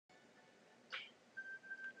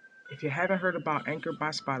If you haven't heard about Anchor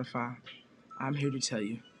by Spotify, I'm here to tell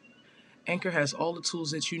you. Anchor has all the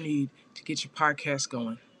tools that you need to get your podcast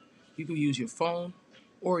going. You can use your phone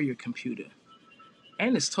or your computer,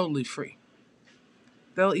 and it's totally free.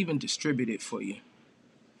 They'll even distribute it for you.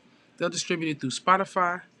 They'll distribute it through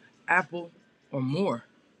Spotify, Apple, or more.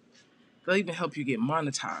 They'll even help you get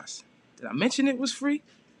monetized. Did I mention it was free?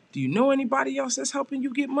 Do you know anybody else that's helping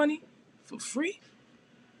you get money for free?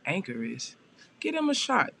 Anchor is. Give them a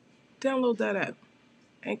shot. Download that app,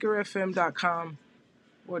 anchorfm.com,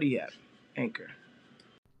 or the app, Anchor.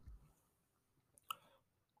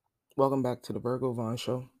 Welcome back to the Virgo Vaughn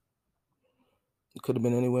Show. You could have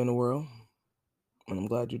been anywhere in the world, and I'm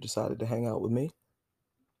glad you decided to hang out with me.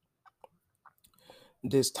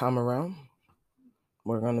 This time around,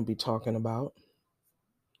 we're going to be talking about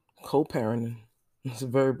co-parenting. It's a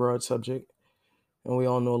very broad subject, and we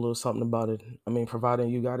all know a little something about it. I mean, providing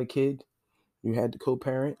you got a kid, you had to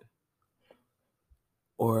co-parent,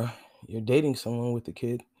 or you're dating someone with a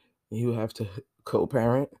kid, and you have to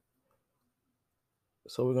co-parent.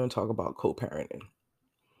 So we're going to talk about co-parenting.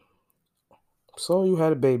 So you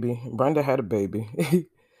had a baby. Brenda had a baby.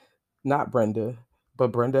 Not Brenda,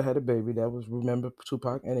 but Brenda had a baby. That was, remember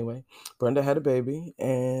Tupac? Anyway, Brenda had a baby,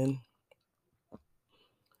 and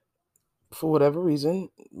for whatever reason,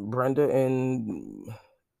 Brenda and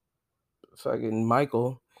fucking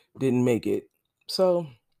Michael didn't make it. So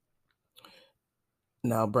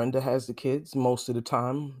now Brenda has the kids. Most of the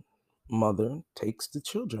time, mother takes the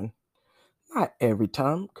children. Not every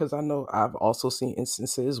time, because I know I've also seen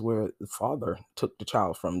instances where the father took the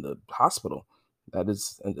child from the hospital. That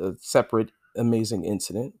is a separate amazing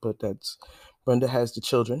incident, but that's Brenda has the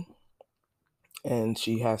children, and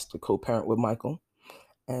she has to co-parent with Michael.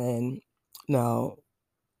 And now,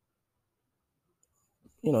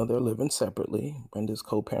 they're living separately. Brenda's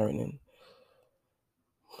co-parenting.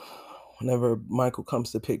 Whenever Michael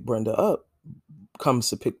comes to pick the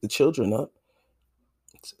children up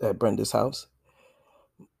at Brenda's house,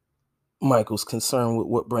 Michael's concerned with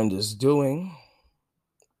what Brenda's doing,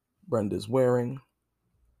 Brenda's wearing,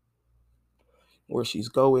 where she's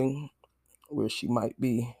going, where she might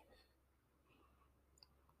be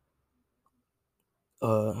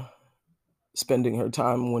spending her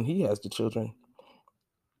time when he has the children.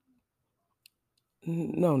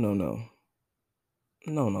 No.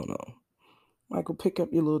 Michael, pick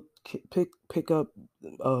up your little pick up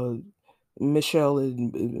uh, Michelle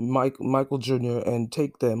and Michael Jr. and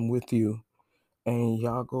take them with you, and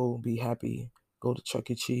y'all go be happy. Go to Chuck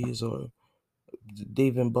E. Cheese or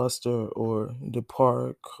Dave and Buster or the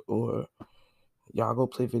park, or y'all go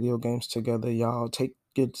play video games together. Y'all take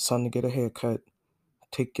your son to get a haircut.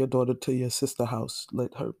 Take your daughter to your sister's house.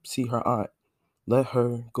 Let her see her aunt. Let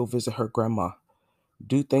her go visit her grandma.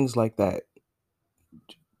 Do things like that.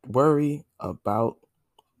 Worry about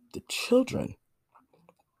the children.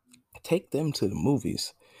 Take them to the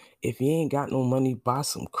movies. If you ain't got no money, buy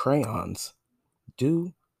some crayons.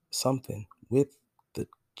 Do something with the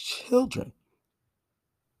children.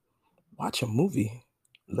 Watch a movie.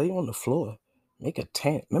 Lay on the floor. Make a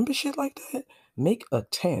tent. Remember shit like that? Make a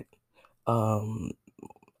tent.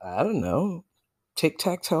 I don't know.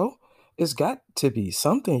 Tic-tac-toe. It's got to be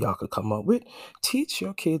something y'all could come up with. Teach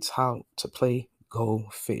your kids how to play Go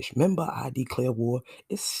Fish. Remember I Declare War?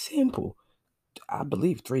 It's simple. I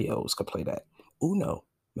believe 3-year-olds could play that. Uno.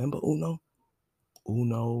 Remember Uno?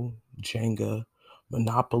 Uno, Jenga,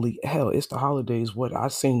 Monopoly. Hell, it's the holidays. What I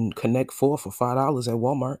seen Connect Four for $5 at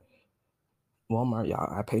Walmart. Walmart,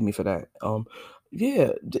 y'all, I paid me for that.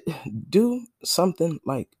 Yeah, do something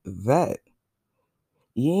like that.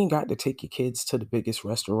 You ain't got to take your kids to the biggest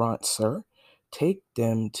restaurant, sir. Take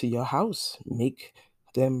them to your house. Make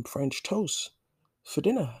them French toast for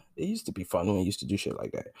dinner. It used to be fun when we used to do shit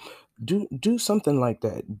like that. Do something like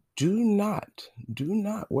that. Do not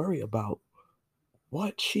worry about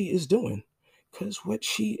what she is doing, because what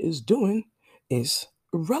she is doing is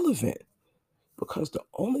irrelevant, because the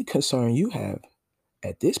only concern you have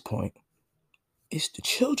at this point is the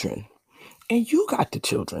children, and you got the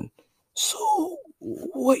children. So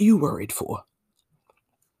what you worried for,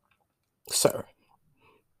 sir?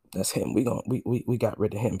 That's him. We got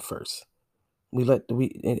rid of him first.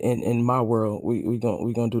 In my world, we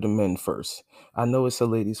gonna do the men first. I know it's a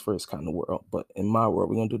ladies first kind of world, but in my world,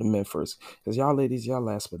 we're gonna do the men first, because y'all ladies, y'all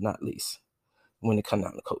last but not least when it come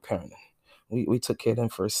down to co-parenting. We took care of them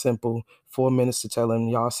for a simple 4 minutes to tell them,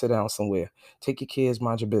 y'all sit down somewhere, take your kids,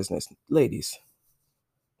 mind your business. Ladies,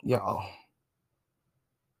 y'all,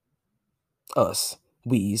 us,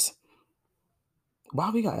 we's,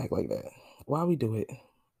 why we gotta act like that? Why we do it?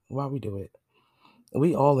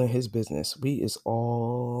 We all in his business. We is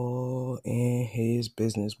all all in his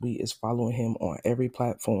business. We is following him on every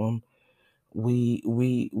platform. We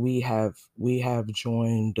have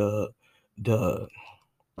joined the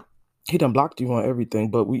he done blocked you on everything,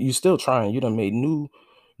 but you still trying. You done made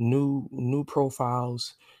new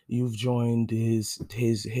profiles. You've joined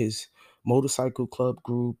his motorcycle club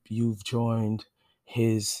group. You've joined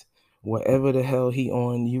his whatever the hell he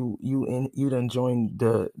on. You done joined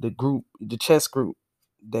the group, the chess group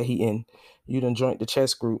that he in. You done joined the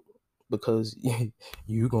chess group because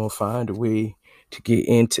you gonna find a way to get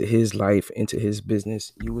into his life, into his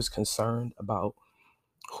business. You was concerned about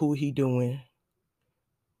who he doing,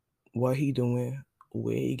 what he doing,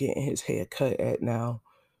 where he getting his hair cut at now,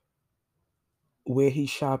 where he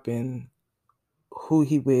shopping, who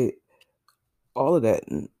he with, all of that.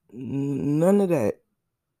 None of that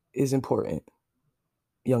is important,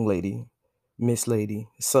 young lady, miss lady,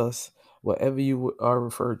 sus, whatever you are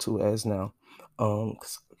referred to as now.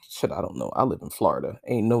 'Cause shit, I don't know. I live in Florida.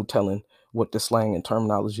 Ain't no telling what the slang and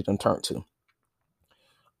terminology done turned to.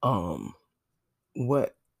 Um,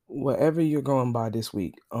 what whatever you're going by this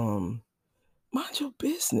week, mind your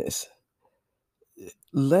business.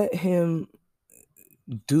 Let him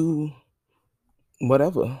do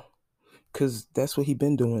whatever, because that's what he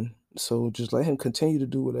been doing. So just let him continue to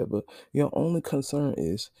do whatever. Your only concern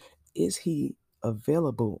is he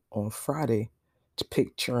available on Friday to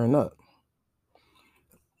pick churn up?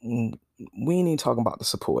 We ain't even talking about the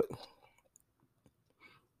support.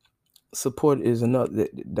 Support is another,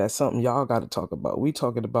 that's something y'all got to talk about. We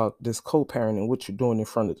talking about this co-parenting, what you're doing in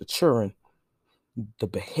front of the children, the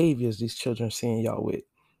behaviors these children seeing y'all with.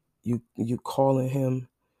 You calling him,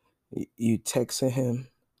 you texting him,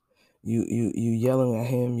 you yelling at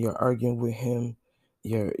him, you're arguing with him,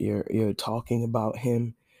 you're talking about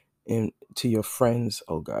him and to your friends.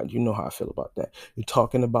 Oh God, you know how I feel about that. You're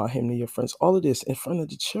talking about him to your friends, all of this in front of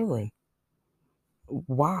the children.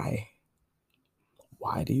 Why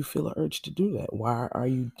do you feel an urge to do that? Why are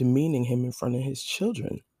you demeaning him in front of his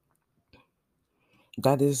children?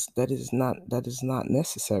 That is not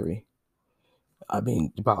necessary. I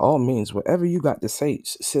mean, by all means, whatever you got to say,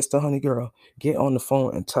 sister, honey, girl, get on the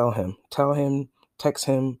phone and tell him. Tell him, text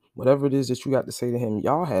him, whatever it is that you got to say to him.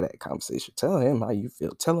 Y'all had that conversation. Tell him how you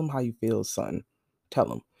feel. Tell him how you feel, son.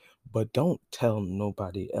 Tell him. But don't tell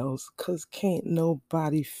nobody else, because can't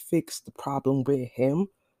nobody fix the problem with him.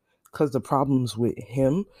 Because the problem's with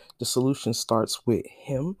him. The solution starts with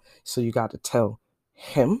him. So you got to tell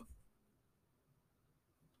him.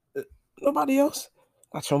 Nobody else.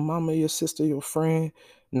 Not your mama, your sister, your friend,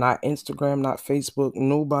 not Instagram, not Facebook.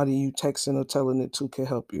 Nobody you texting or telling it to can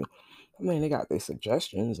help you. I mean, they got their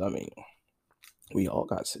suggestions. I mean, we all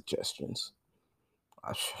got suggestions.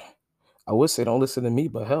 I, sh- I would say don't listen to me,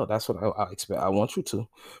 but hell, that's what I expect. I want you to.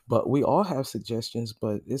 But we all have suggestions,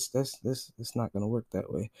 but it's not gonna work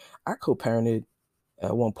that way. I co-parented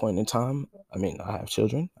at one point in time. I mean, I have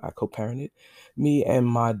children. I co-parented. Me and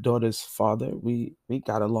my daughter's father, we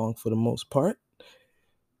got along for the most part.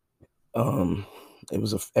 Um, it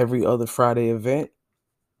was a every other Friday event.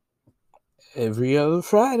 Every other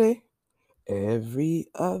Friday. Every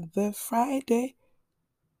other Friday.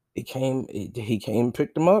 He came,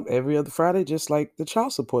 picked him up every other Friday, just like the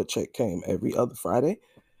child support check came every other Friday.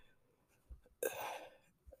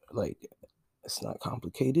 Like, it's not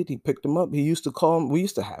complicated. He picked him up. He used to call him. We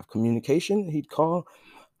used to have communication. He'd call,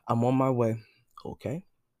 I'm on my way. Okay.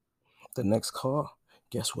 The next call,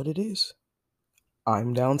 guess what it is?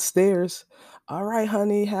 I'm downstairs. All right,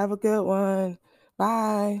 honey, have a good one.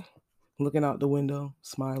 Bye. Looking out the window,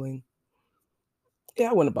 smiling.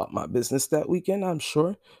 Yeah, I went about my business that weekend, I'm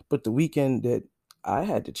sure. But the weekend that I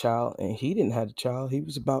had the child and he didn't have the child, he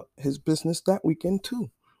was about his business that weekend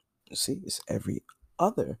too. See, it's every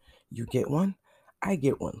other. You get one, I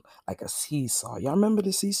get one. Like a seesaw. Y'all remember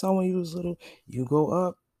the seesaw when you was little? You go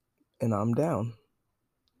up and I'm down.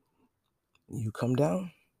 You come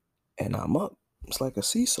down and I'm up. It's like a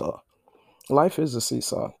seesaw. Life is a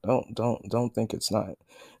seesaw. Don't think it's not.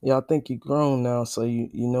 Y'all think you're grown now, so you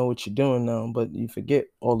know what you're doing now, but you forget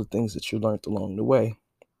all the things that you learned along the way.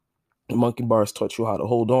 The monkey bars taught you how to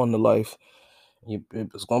hold on to life.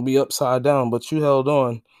 It was gonna be upside down, but you held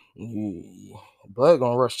on. Blood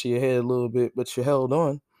gonna rush to your head a little bit, but you held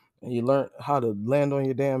on, and you learned how to land on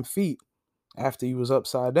your damn feet after you was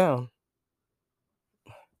upside down.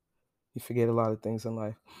 You forget a lot of things in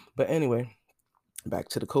life. But anyway, back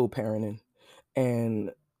to the co-parenting,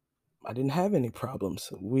 and I didn't have any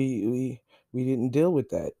problems. We didn't deal with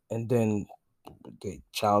that. And then the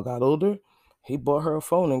child got older. He bought her a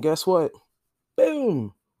phone, and guess what?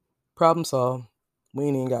 Boom, problem solved. We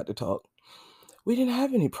ain't even got to talk. We didn't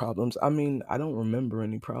have any problems. I mean, I don't remember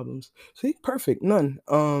any problems. See, perfect, none.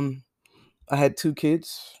 I had 2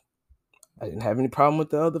 kids. I didn't have any problem with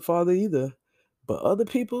the other father either. But other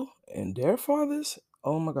people and their fathers,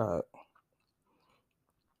 oh my god.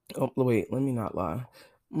 Oh, wait, let me not lie.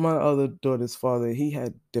 My other daughter's father, he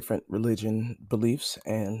had different religion beliefs,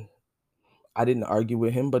 and I didn't argue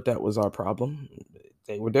with him, but that was our problem.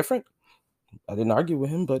 They were different. I didn't argue with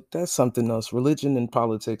him, but that's something else. Religion and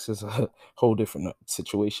politics is a whole different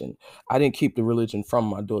situation. I didn't keep the religion from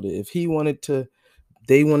my daughter. If he wanted to,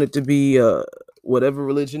 they wanted to be whatever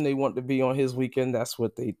religion they want to be on his weekend. That's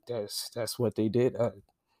what they did.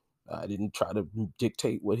 I didn't try to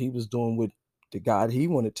dictate what he was doing with the God he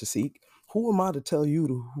wanted to seek. Who am I to tell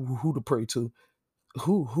you who to pray to?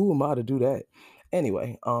 Who am I to do that?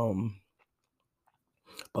 Anyway,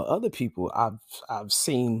 but other people, I've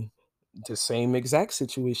seen the same exact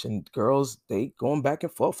situation. Girls, they going back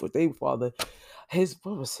and forth with their father. His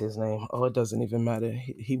what was his name? Oh, it doesn't even matter.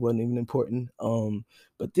 He wasn't even important.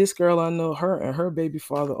 But this girl I know, her and her baby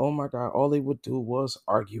father, oh my god, all they would do was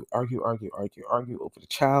argue, argue, argue, argue, argue over the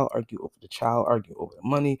child, argue over the child, argue over the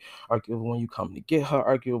money, argue over when you come to get her,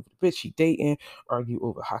 argue over the bitch she dating, argue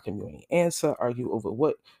over how come you ain't answer, argue over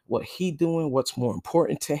what he doing, what's more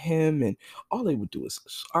important to him, and all they would do is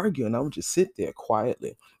argue, and I would just sit there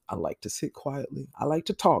quietly. I like to sit quietly. I like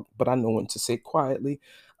to talk, but I know when to sit quietly.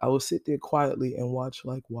 I will sit there quietly and watch,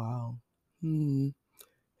 like, wow, hmm,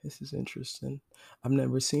 this is interesting. I've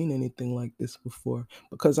never seen anything like this before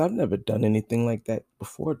because I've never done anything like that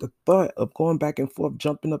before. The thought of going back and forth,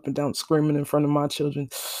 jumping up and down, screaming in front of my children,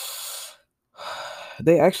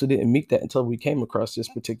 they actually didn't meet that until we came across this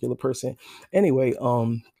particular person. Anyway,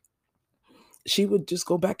 she would just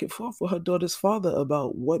go back and forth with her daughter's father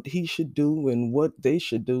about what he should do and what they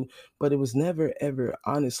should do. But it was never, ever,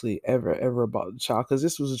 honestly, ever about the child. Because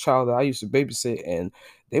this was a child that I used to babysit, and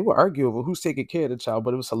they would argue over who's taking care of the child.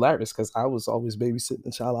 But it was hilarious because I was always babysitting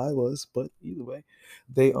the child I was. But either way,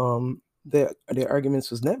 their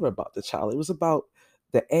arguments was never about the child. It was about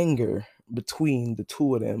the anger between the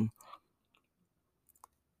two of them.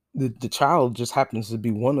 The child just happens to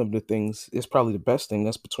be one of the things. It's probably the best thing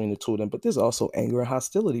that's between the two of them, but there's also anger and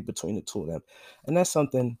hostility between the two of them, and that's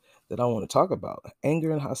something that I want to talk about.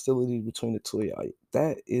 Anger and hostility between the two of y'all.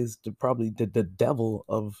 That is probably the devil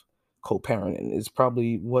of co-parenting. It's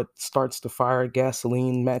probably what starts the fire,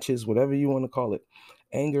 gasoline, matches, whatever you want to call it.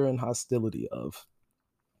 Anger and hostility of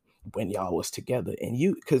when y'all was together, and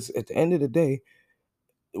you, because at the end of the day,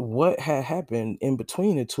 what had happened in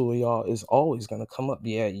between the two of y'all is always gonna come up.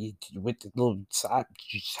 Yeah, you with the little side,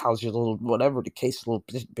 how's your little whatever the case, little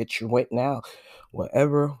bitch you went now,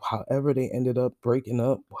 whatever, however they ended up breaking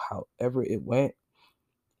up, however it went,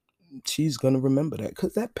 she's gonna remember that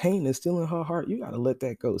because that pain is still in her heart. You gotta let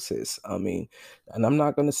that go, sis. I mean, and I'm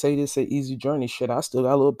not gonna say this an easy journey. Shit, I still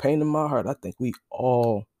got a little pain in my heart. I think we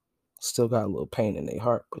all still got a little pain in their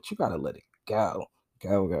heart, but you gotta let it go.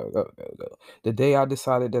 Go, go, go, go, go. The day I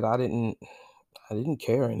decided that I didn't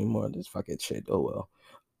care anymore. This fucking shit. Oh well.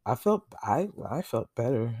 I felt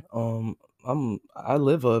better. I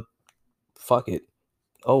live a fuck it.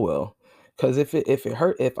 Oh well. Cause if it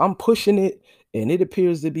hurt, if I'm pushing it and it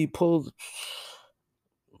appears to be pulled,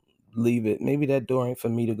 leave it. Maybe that door ain't for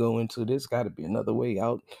me to go into. There's gotta be another way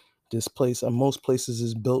out. This place, most places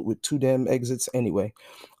is built with two damn exits anyway.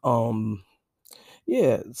 Um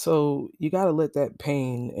yeah, so you gotta let that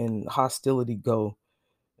pain and hostility go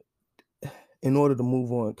in order to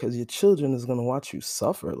move on because your children is going to watch you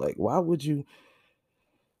suffer. Like, why would you?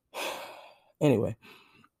 Anyway,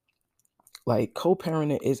 like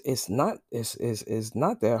co-parenting is it's not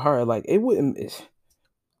that hard. Like it wouldn't.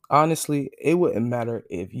 Honestly, it wouldn't matter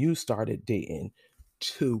if you started dating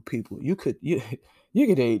two people. You could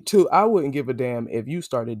date two. I wouldn't give a damn if you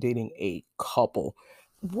started dating a couple.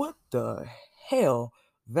 What the hell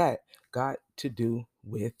that got to do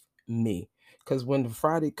with me? Because when the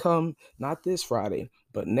Friday come, not this Friday,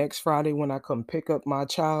 but next Friday when I come pick up my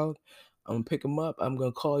child, I'm gonna pick him up. I'm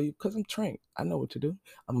gonna call you because I'm trained. I know what to do.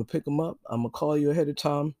 I'm gonna pick him up. I'm gonna call you ahead of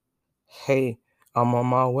time. Hey, I'm on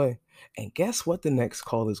my way. And guess what the next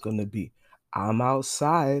call is going to be? I'm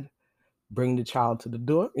outside. Bring the child to the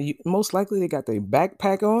door. And most likely they got their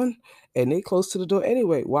backpack on and they close to the door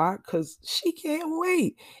anyway. Why? Because she can't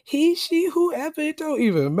wait. He, she, whoever, it don't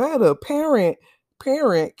even matter. Parent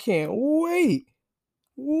can't wait.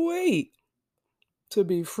 Wait to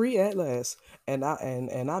be free at last. And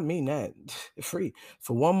I mean that free.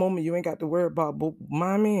 For one moment you ain't got to worry about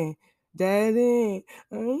mommy, daddy,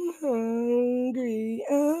 I'm hungry,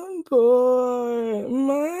 I'm bored,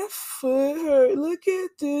 my foot hurt, look at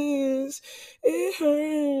this, it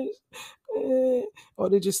hurts, Eh, or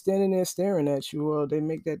they're just standing there staring at you, or they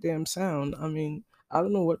make that damn sound. I mean, I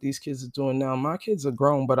don't know what these kids are doing now. My kids are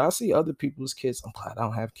grown, but I see other people's kids. I'm glad I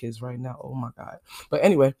don't have kids right now. Oh my God. But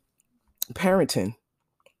anyway, parenting,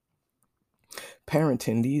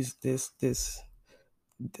 parenting.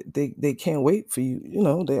 They can't wait for you. You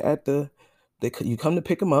know, they're at the, you come to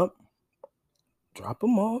pick them up, drop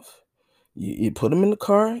them off. You put them in the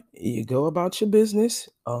car. You go about your business.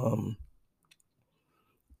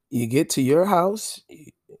 You get to your house,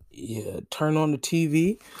 you turn on the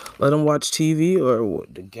TV, let them watch TV or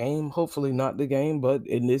the game. Hopefully not the game, but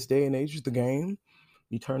in this day and age, it's the game.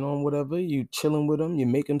 You turn on whatever, you chilling with them, you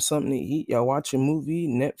make them something to eat, y'all watch a movie,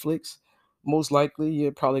 Netflix. Most likely,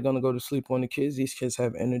 you're probably gonna go to sleep on the kids. These kids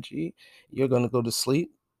have energy. You're gonna go to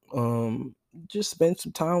sleep. Um, just spend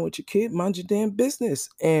some time with your kid, mind your damn business.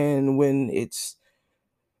 And when it's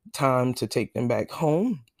time to take them back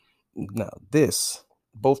home, now this,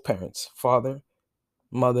 both parents, father,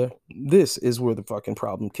 mother, this is where the fucking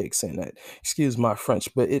problem kicks in at. Excuse my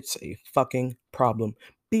French, but it's a fucking problem.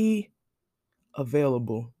 Be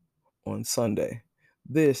available on Sunday.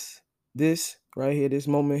 This, this right here, this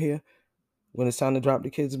moment here, when it's time to drop the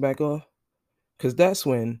kids back off, because that's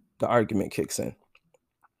when the argument kicks in.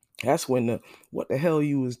 That's when the what the hell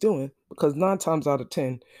you was doing, because 9 times out of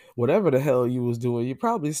 10, whatever the hell you was doing, you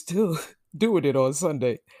probably still doing it on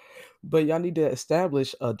Sunday. But y'all need to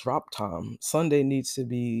establish a drop time. Sunday needs to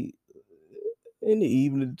be in the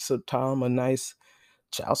evening sometime, a nice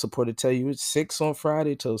child support to tell you it's 6 on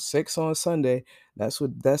Friday till 6 on Sunday. That's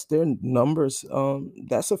their numbers.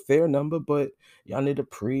 That's a fair number, but y'all need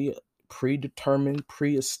a predetermined,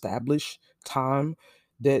 pre-established time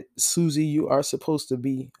that Susie, you are supposed to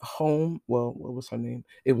be home. Well, what was her name?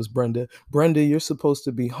 It was Brenda. Brenda, you're supposed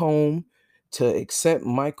to be home to accept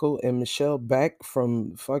Michael and Michelle back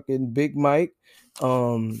from fucking Big Mike.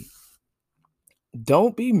 Um,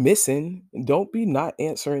 don't be missing. Don't be not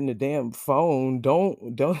answering the damn phone.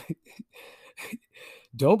 Don't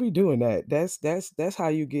don't be doing that. That's how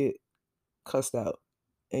you get cussed out,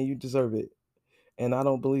 and you deserve it. And I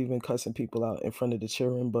don't believe in cussing people out in front of the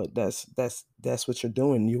children, but that's what you're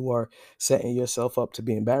doing. You are setting yourself up to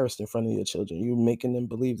be embarrassed in front of your children. You're making them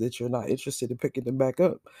believe that you're not interested in picking them back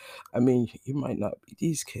up. I mean, you might not be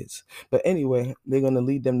these kids, but anyway, they're gonna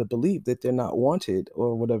lead them to believe that they're not wanted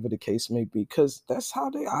or whatever the case may be. Because that's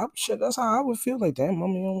how they. I'm sure that's how I would feel. Like, damn,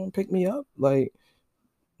 mommy don't want to pick me up. Like,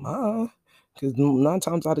 because 9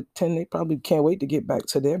 times out of 10, they probably can't wait to get back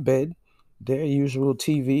to their bed, their usual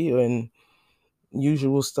TV and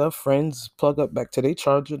usual stuff. Friends plug up back to their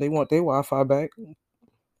charger. They want their Wi-Fi back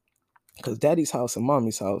because daddy's house and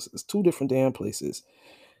mommy's house is two different damn places.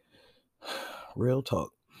 Real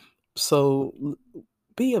talk. So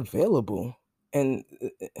be available and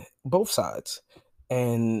both sides,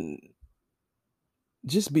 and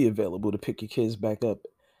just be available to pick your kids back up.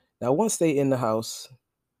 Now, once they in the house,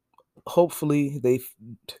 hopefully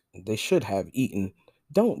they should have eaten.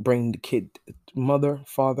 Don't bring the kid, mother,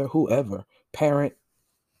 father, whoever, parent,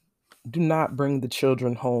 do not bring the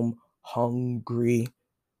children home hungry.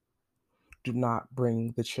 Do not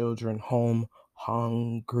bring the children home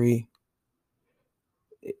hungry.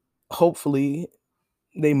 Hopefully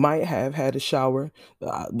they might have had a shower.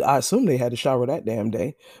 I assume they had a shower that damn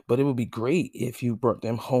day, but it would be great if you brought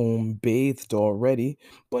them home bathed already.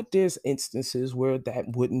 But there's instances where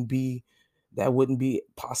that wouldn't be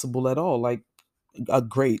possible at all. Like a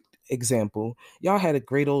great example. Y'all had a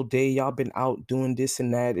great old day. Y'all been out doing this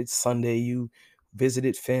and that. It's Sunday. You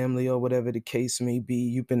visited family or whatever the case may be.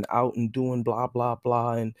 You've been out and doing blah blah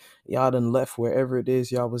blah, and y'all done left wherever it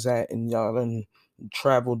is y'all was at, and y'all done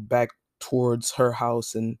traveled back towards her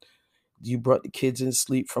house, and you brought the kids in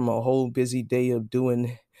sleep from a whole busy day of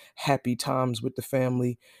doing happy times with the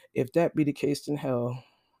family. If that be the case, then hell,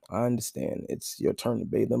 I understand. It's your turn to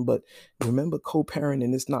bathe them. But remember,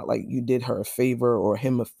 co-parenting, it's not like you did her a favor or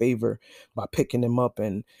him a favor by picking them up,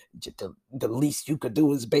 and the least you could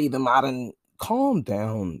do is bathe them out. And calm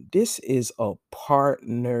down. This is a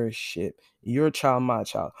partnership. Your child, my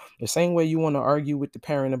child. The same way you want to argue with the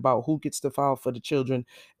parent about who gets to file for the children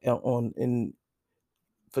on in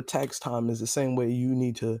for tax time is the same way you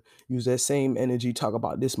need to use that same energy, talk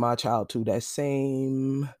about this my child too. That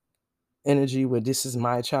same energy where this is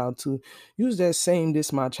my child too. Use that same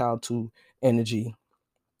this my child too energy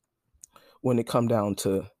when it come down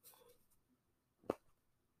to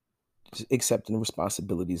accepting the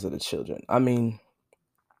responsibilities of the children. I mean,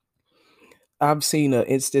 I've seen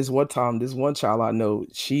it's this one time, this one child I know,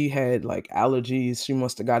 she had like allergies. She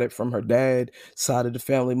must have got it from her dad side of the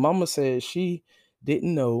family. Mama said she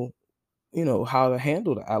didn't know how to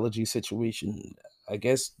handle the allergy situation. I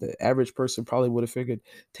guess the average person probably would have figured,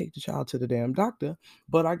 take the child to the damn doctor.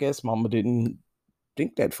 But I guess mama didn't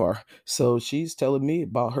think that far. So she's telling me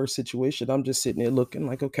about her situation. I'm just sitting there looking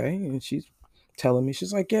like, okay. And she's telling me,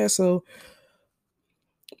 she's like, yeah, so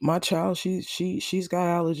my child, she's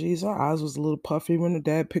got allergies. Her eyes was a little puffy when the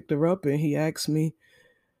dad picked her up, and he asked me.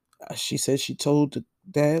 She said she told the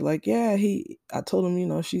dad, like, yeah, I told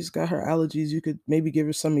him, she's got her allergies. You could maybe give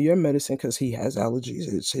her some of your medicine because he has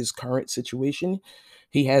allergies. It's his current situation.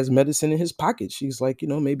 He has medicine in his pocket. She's like,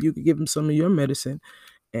 maybe you could give him some of your medicine,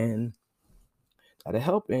 and that'll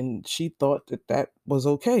help. And she thought that that was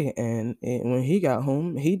okay. And when he got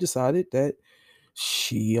home, he decided that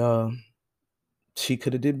she she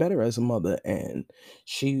could have did better as a mother, and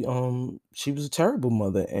she was a terrible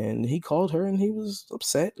mother. And he called her and he was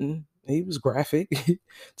upset and he was graphic to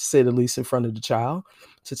say the least in front of the child,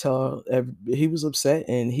 to tell her he was upset.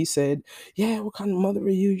 And he said, yeah, what kind of mother are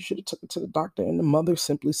you should have took her to the doctor. And the mother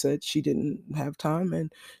simply said she didn't have time,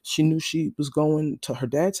 and she knew she was going to her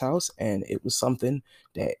dad's house, and it was something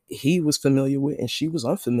that he was familiar with and she was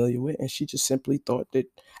unfamiliar with, and she just simply thought that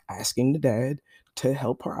asking the dad to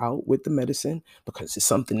help her out with the medicine, because it's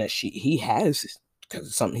something that he has, because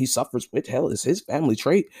it's something he suffers with. Hell, it's his family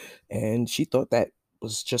trait, and she thought that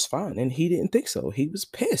was just fine, and he didn't think so. He was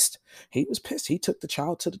pissed. He was pissed. He took the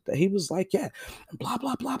child to the. He was like, yeah, blah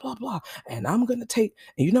blah blah blah blah, and I'm gonna take.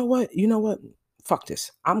 And you know what? You know what? Fuck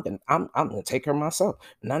this. I'm gonna take her myself.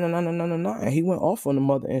 No no no no no no no. And he went off on the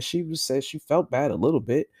mother, and she was said she felt bad a little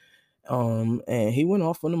bit. And he went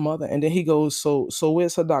off on the mother, and then he goes, so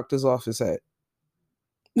where's her doctor's office at?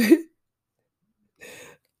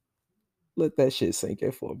 Let that shit sink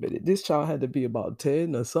in for a minute. This child had to be about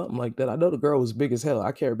 10 or something like that. I know the girl was big as hell.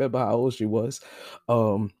 I can't remember how old she was.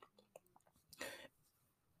 Um,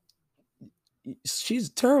 she's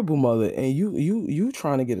a terrible mother, and you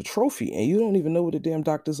trying to get a trophy, and you don't even know what the damn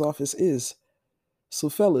doctor's office is. So,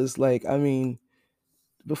 fellas, like, I mean,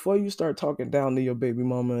 before you start talking down to your baby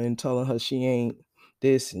mama and telling her she ain't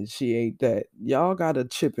this and she ain't that, y'all gotta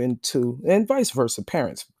chip into, and vice versa,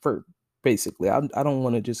 parents for basically. I don't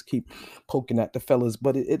want to just keep poking at the fellas,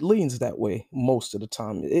 but it leans that way most of the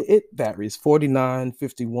time. It varies. 49,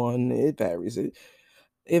 51, it varies.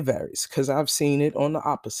 It varies because I've seen it on the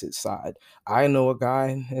opposite side. I know a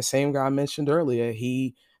guy, the same guy I mentioned earlier,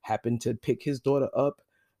 he happened to pick his daughter up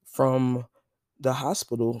from the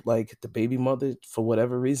hospital, like the baby mother, for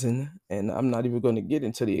whatever reason, and I'm not even going to get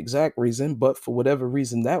into the exact reason, but for whatever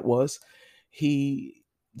reason that was, he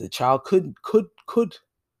the child could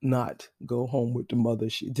not go home with the mother.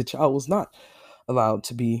 The child was not allowed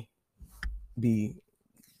to be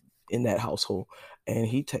in that household, and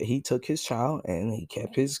he took his child and he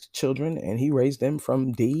kept his children and he raised them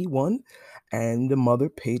from day one, and the mother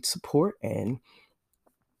paid support, and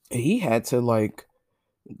he had to like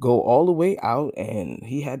go all the way out, and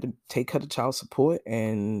he had to take her to child support.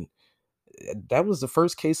 And that was the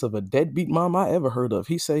first case of a deadbeat mom I ever heard of.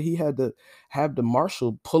 He said he had to have the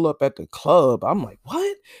marshal pull up at the club. I'm like,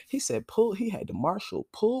 what? He said he had the marshal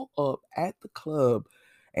pull up at the club.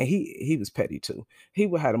 And he was petty too. He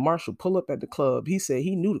would have the marshal pull up at the club. He said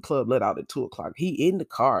he knew the club let out at 2 o'clock. He in the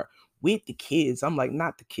car with the kids. I'm like,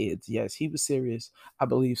 not the kids. Yes, he was serious. I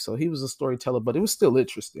believe so. He was a storyteller, but it was still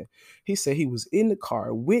interesting. He said he was in the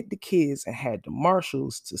car with the kids and had the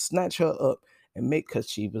marshals to snatch her up and make, because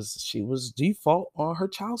she was default on her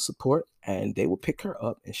child support, and they would pick her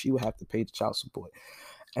up and she would have to pay the child support.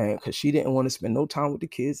 And because she didn't want to spend no time with the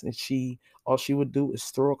kids, and she all she would do is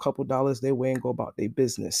throw a couple dollars their way and go about their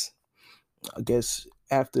business. I guess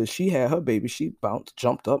after she had her baby, she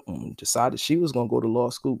jumped up and decided she was gonna go to law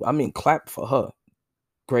school. I mean, clap for her.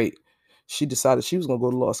 Great. She decided she was gonna go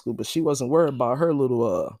to law school, but she wasn't worried about her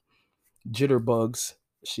little jitterbugs.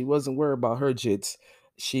 She wasn't worried about her jits.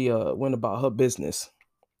 She went about her business.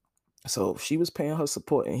 So she was paying her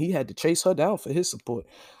support, and he had to chase her down for his support.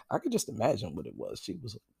 I could just imagine what it was. She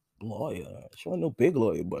was a lawyer. She wasn't no big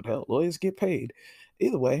lawyer, but hell, lawyers get paid.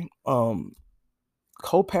 Either way,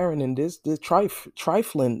 co-parenting, this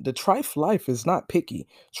trifling, the trif life is not picky.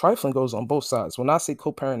 Trifling goes on both sides. When I say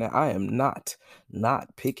co-parenting, I am not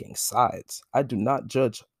picking sides. I do not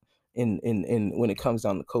judge in when it comes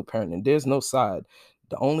down to co-parenting. There's no side.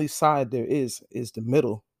 The only side there is the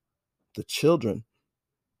middle, the children.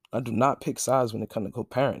 I do not pick sides when it comes to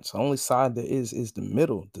co-parents. The only side there is the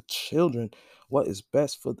middle, the children. What is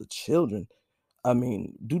best for the children? I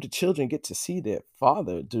mean, do the children get to see their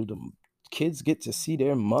father? Do the kids get to see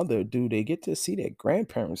their mother? Do they get to see their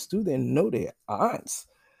grandparents? Do they know their aunts?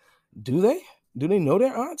 Do they? Do they know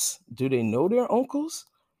their aunts? Do they know their uncles?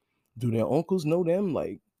 Do their uncles know them?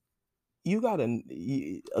 Like, you got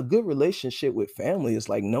a good relationship with family is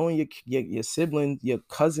like knowing your siblings, your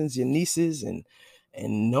cousins, your nieces, and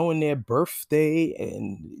knowing their birthday,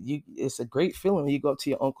 and it's a great feeling when you go up to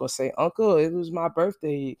your uncle and say, "Uncle, it was my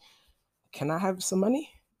birthday. Can I have some money?"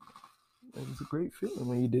 It was a great feeling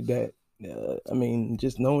when you did that. I mean,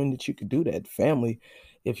 just knowing that you could do that. Family,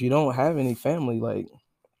 if you don't have any family, like,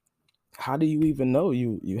 how do you even know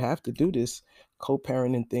you have to do this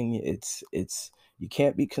co-parenting thing? It's you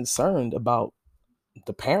can't be concerned about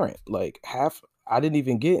the parent. Like, half I didn't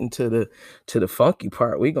even get into the funky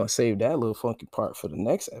part. We're gonna save that little funky part for the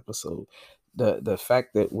next episode. The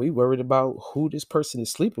fact that we worried about who this person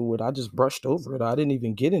is sleeping with, I just brushed over it. I didn't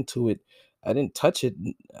even get into it. I didn't touch it.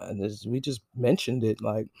 We just mentioned it,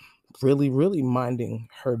 like really, really minding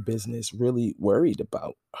her business, really worried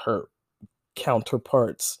about her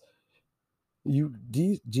counterparts.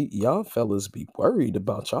 Y'all fellas be worried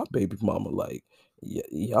about y'all baby mama. Like,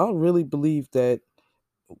 y'all really believe that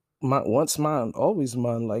my once mine, always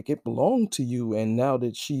mine, like it belonged to you, and now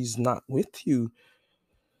that she's not with you,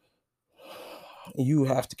 you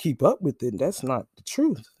have to keep up with it. That's not the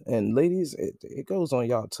truth. And ladies, it goes on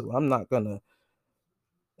y'all too. I'm not gonna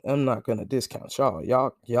discount y'all.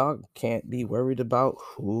 Y'all can't be worried about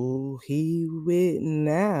who he with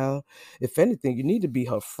now. If anything, you need to be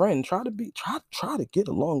her friend. Try to get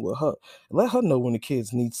along with her. Let her know when the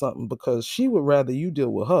kids need something, because she would rather you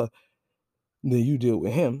deal with her than you deal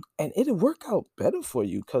with him. And it'll work out better for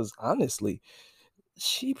you, because honestly,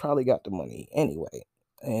 she probably got the money anyway.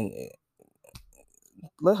 And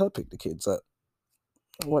let her pick the kids up.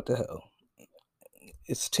 What the hell?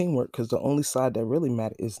 It's teamwork, because the only side that really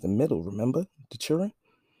matters is the middle, remember? The children.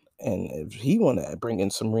 And if he want to bring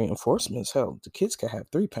in some reinforcements, hell, the kids can have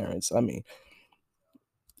three parents. I mean,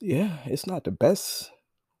 yeah, it's not the best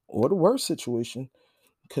or the worst situation.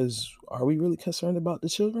 Because are we really concerned about the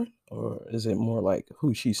children? Or is it more like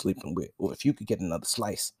who she's sleeping with? Or if you could get another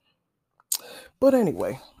slice? But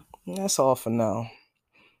anyway, that's all for now.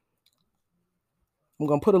 I'm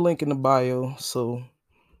going to put a link in the bio so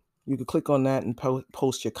you can click on that and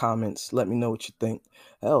post your comments. Let me know what you think.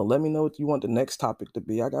 Hell, let me know what you want the next topic to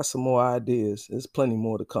be. I got some more ideas. There's plenty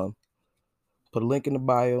more to come. Put a link in the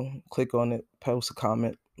bio. Click on it. Post a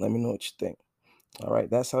comment. Let me know what you think. All right,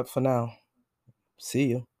 that's it for now. See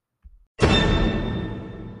you.